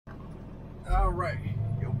Alright,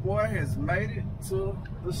 your boy has made it to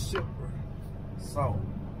the shipper. So,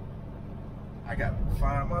 I gotta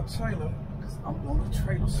find my trailer because I'm doing a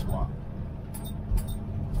trailer swap.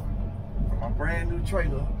 For my brand new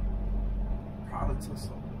trailer, probably took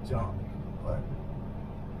some junk, but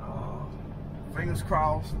fingers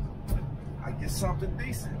crossed, I get something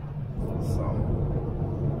decent. So,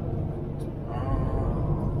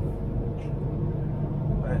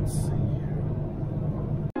 let's see here.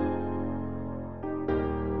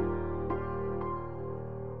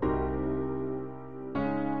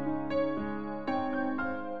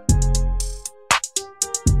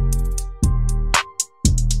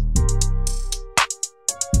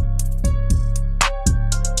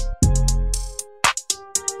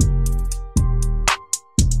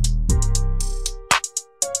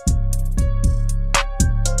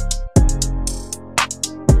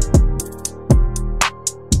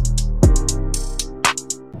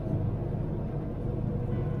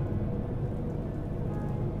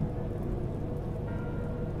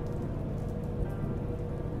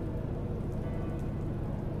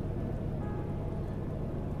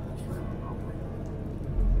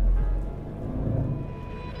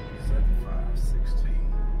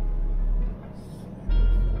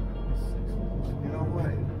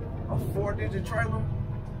 A 4-digit trailer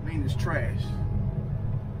means it's trash.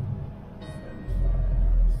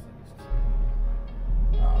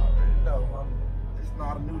 I already know. It's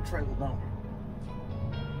not a new trailer number.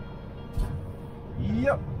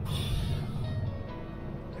 Yep.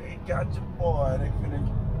 They got your boy. They finna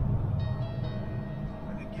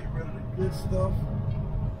get rid of the good stuff.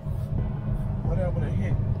 Whatever the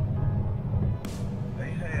heck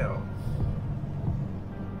they have.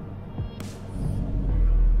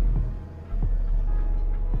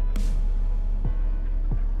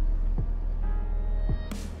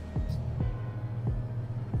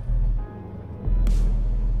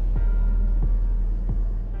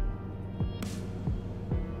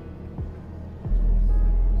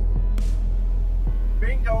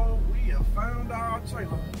 Bingo, we have found our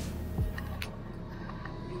trailer.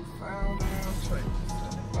 We found our trailer.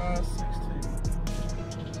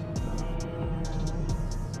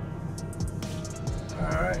 7516.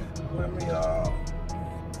 Alright, let me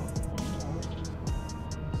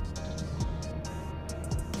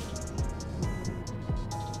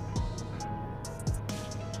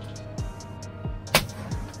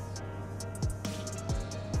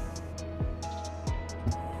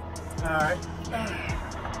Alright.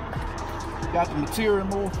 Got the material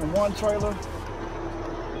moved from one trailer.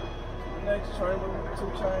 Next trailer,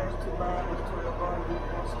 2 chains, 2 liners, 12 bundles,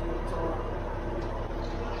 1 steel toe.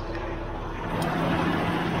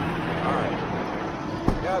 Alright.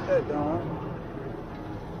 Got that done.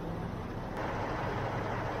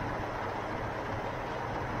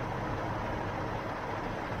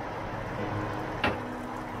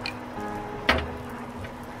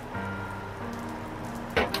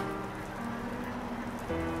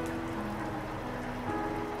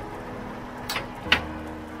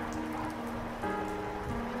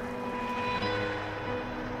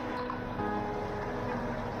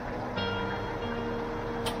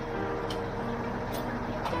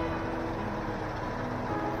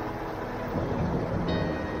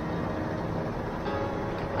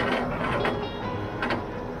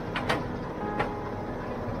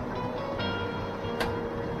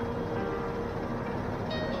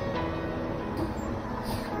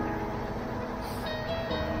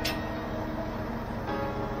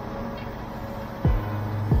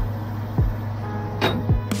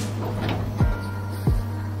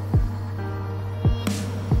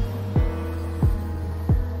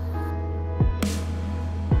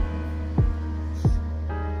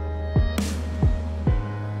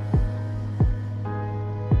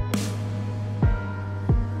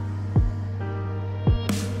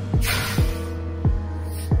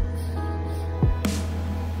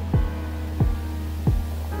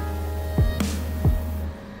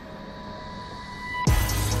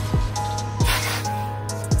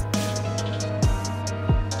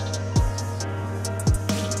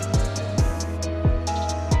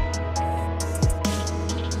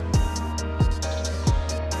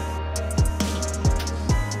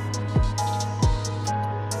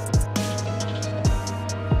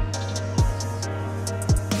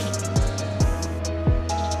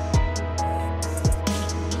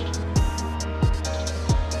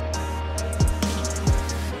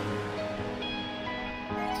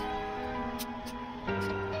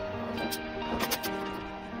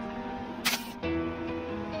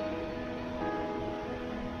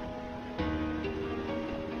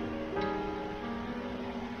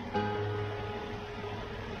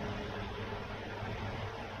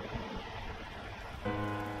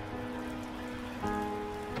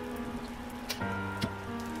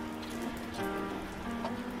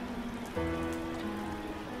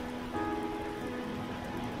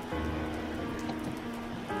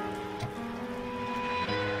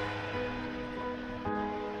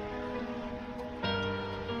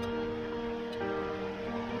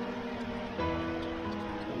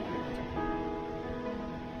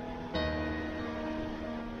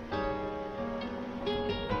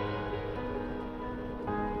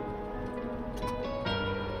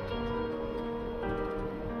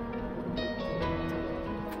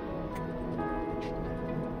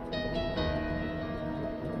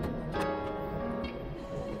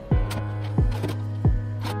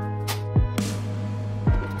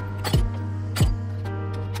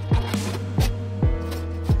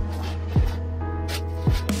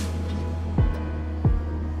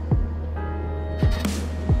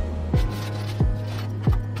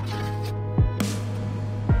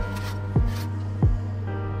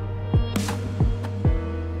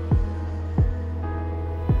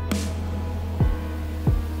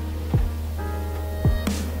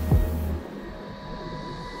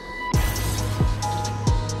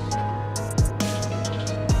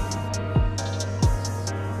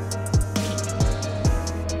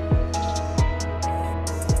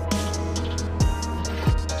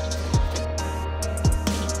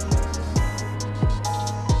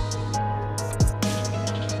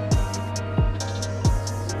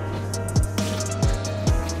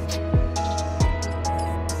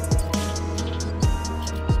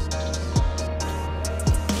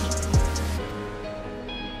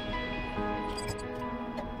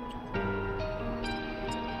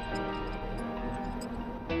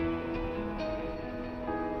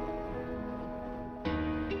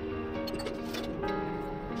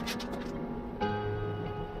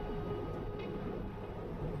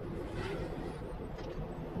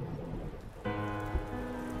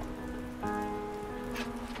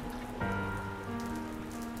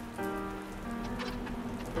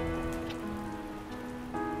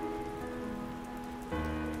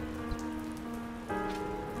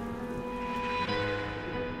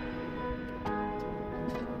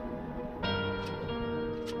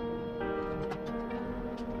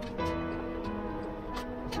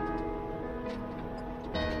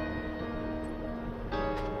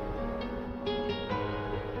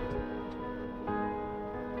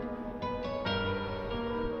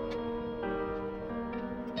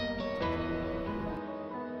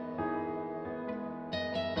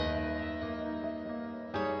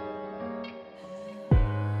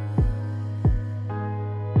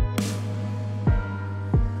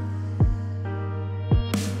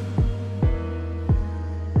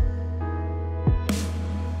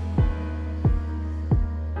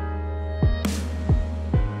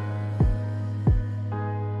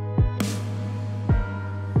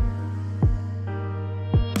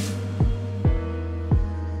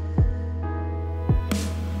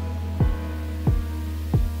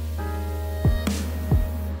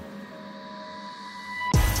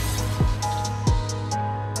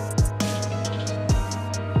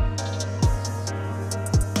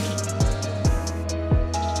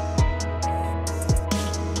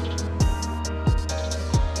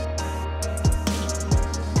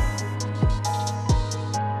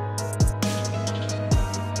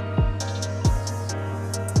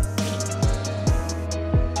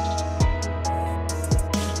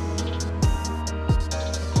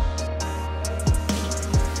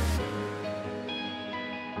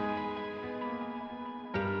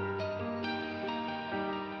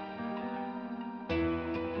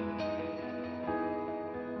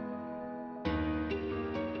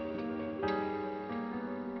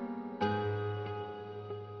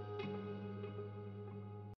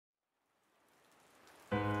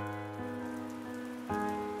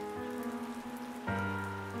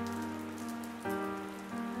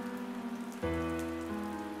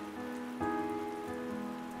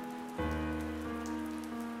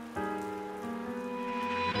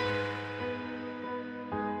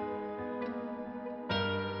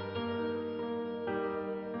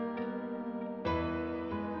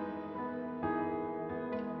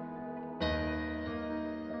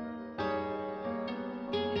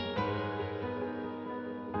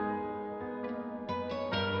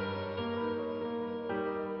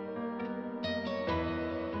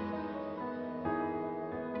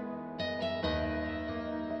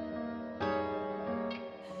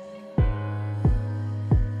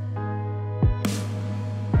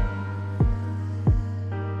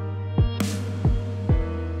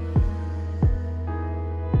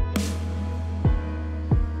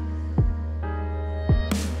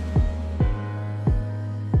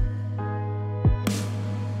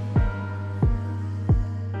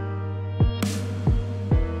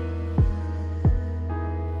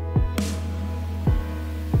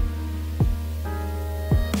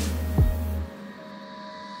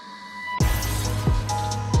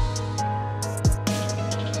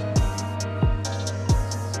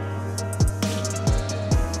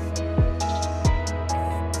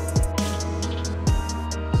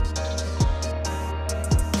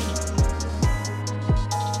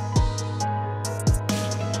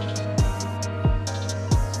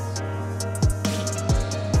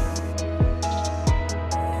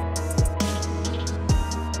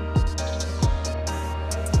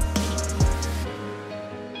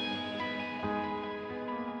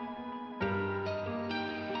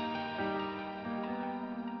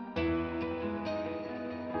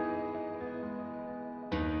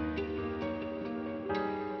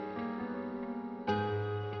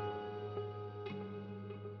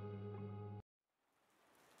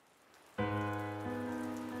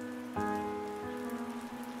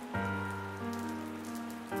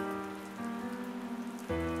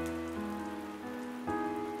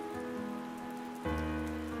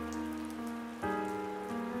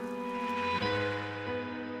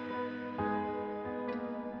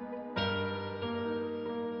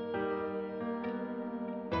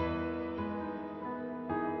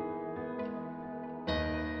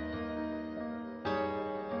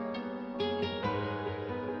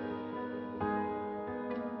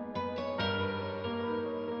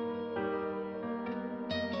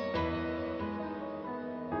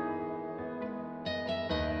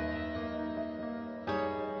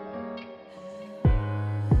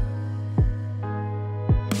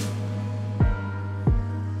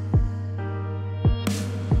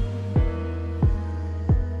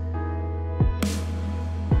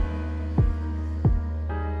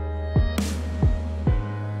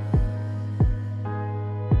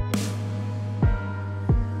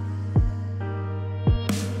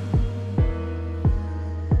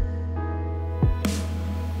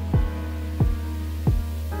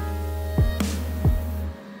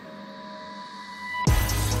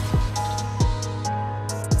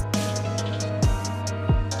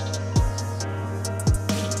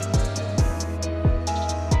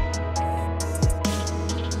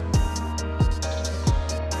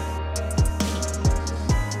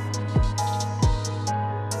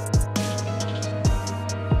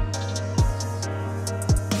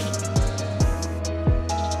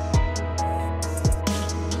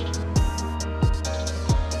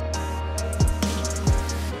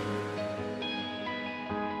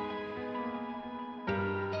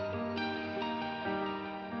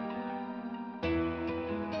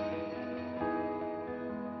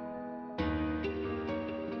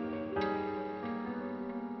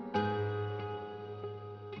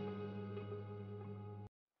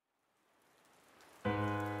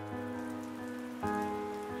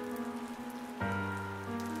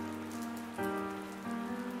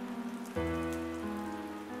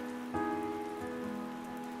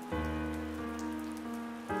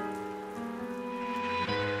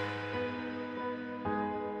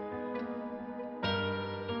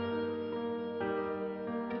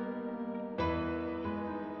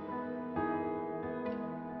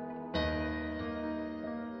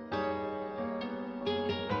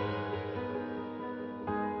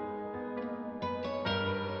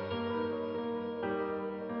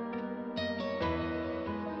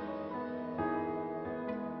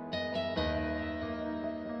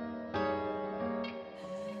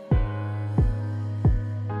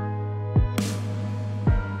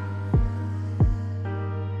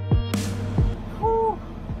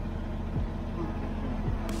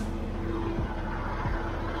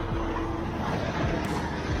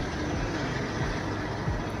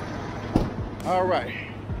 All right,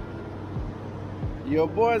 your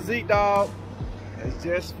boy Zeke Dog has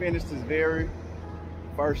just finished his very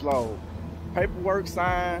first load. Paperwork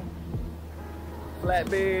signed,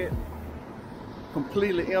 flatbed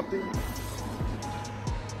completely empty.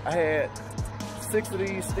 I had 6 of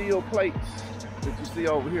these steel plates that you see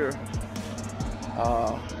over here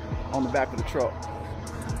on the back of the truck.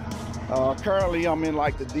 Currently I'm in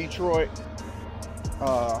like the Detroit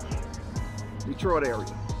area.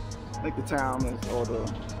 I think the town is, or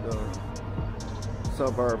the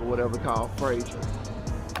suburb or whatever called Fraser.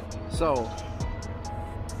 So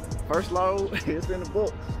first load is in the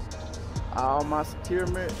books. All my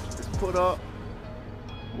securement is put up,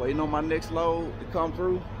 waiting on my next load to come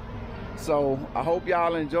through. So I hope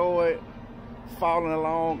y'all enjoyed following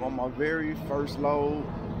along on my very first load.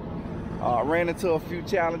 I ran into a few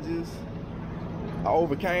challenges. I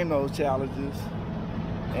overcame those challenges,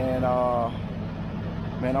 and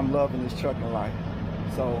man, I'm loving this trucking life.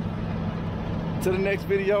 So to the next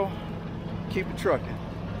video, keep it trucking.